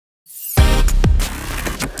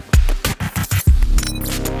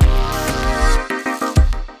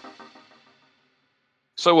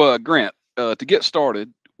So, Grant, to get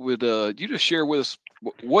started, would you just share with us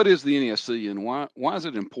what is the NESC and why is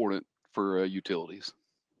it important for utilities?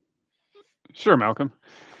 Sure, Malcolm.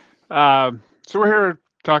 So we're here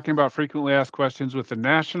talking about frequently asked questions with the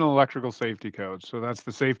National Electrical Safety Code. So that's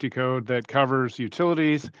the safety code that covers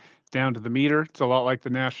utilities down to the meter. It's a lot like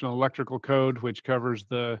the National Electrical Code, which covers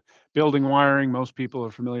the building wiring. Most people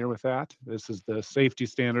are familiar with that. This is the safety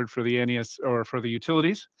standard for the NES or for the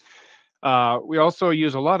utilities. We also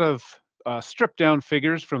use a lot of stripped down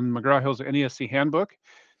figures from McGraw-Hill's NESC handbook.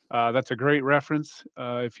 That's a great reference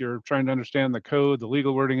if you're trying to understand the code, the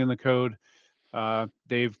legal wording in the code.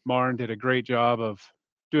 Dave Marn did a great job of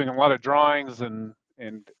doing a lot of drawings and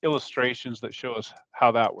illustrations that show us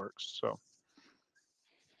how that works. So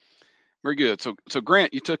Very good. So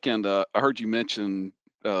Grant, you took in. I heard you mention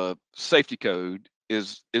safety code.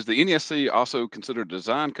 Is the NESC also considered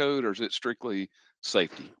design code, or is it strictly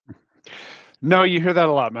safety? no, you hear that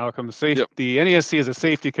a lot, Malcolm. Yep. The NESC is a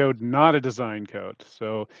safety code, not a design code.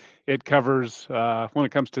 So it covers when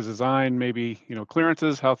it comes to design, maybe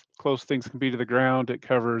clearances, how close things can be to the ground. It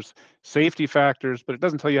covers safety factors, but it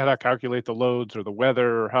doesn't tell you how to calculate the loads or the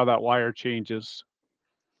weather or how that wire changes.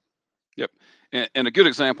 Yep. And a good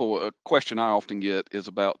example, a question I often get is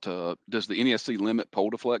about does the NESC limit pole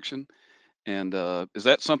deflection? And is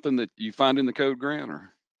that something that you find in the code, Grant?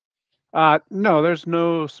 Or No, there's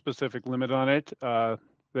no specific limit on it.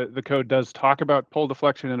 The code does talk about pole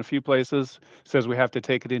deflection in a few places. Says we have to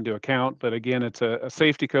take it into account, but again, it's a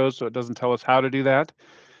safety code, so it doesn't tell us how to do that.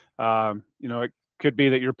 It could be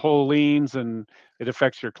that your pole leans and it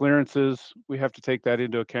affects your clearances. We have to take that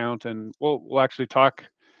into account, and we'll actually talk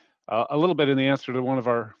a little bit in the answer to one of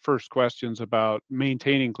our first questions about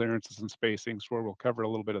maintaining clearances and spacings, where we'll cover a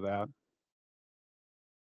little bit of that.